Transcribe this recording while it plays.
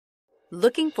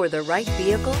Looking for the right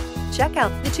vehicle? Check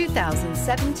out the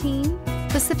 2017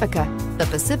 Pacifica. The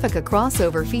Pacifica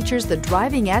crossover features the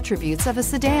driving attributes of a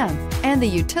sedan and the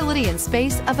utility and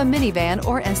space of a minivan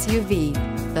or SUV.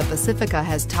 The Pacifica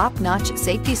has top-notch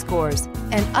safety scores,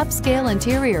 an upscale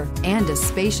interior, and a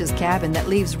spacious cabin that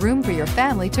leaves room for your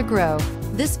family to grow.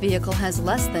 This vehicle has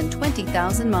less than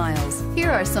 20,000 miles.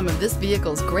 Here are some of this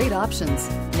vehicle's great options: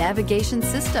 navigation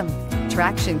system,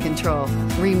 traction control,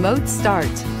 remote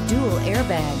start, dual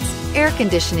airbags, air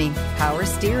conditioning, power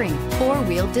steering,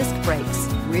 four-wheel disc brakes,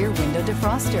 rear window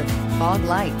defroster, fog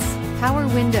lights, power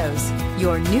windows.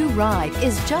 Your new ride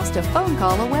is just a phone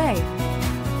call away.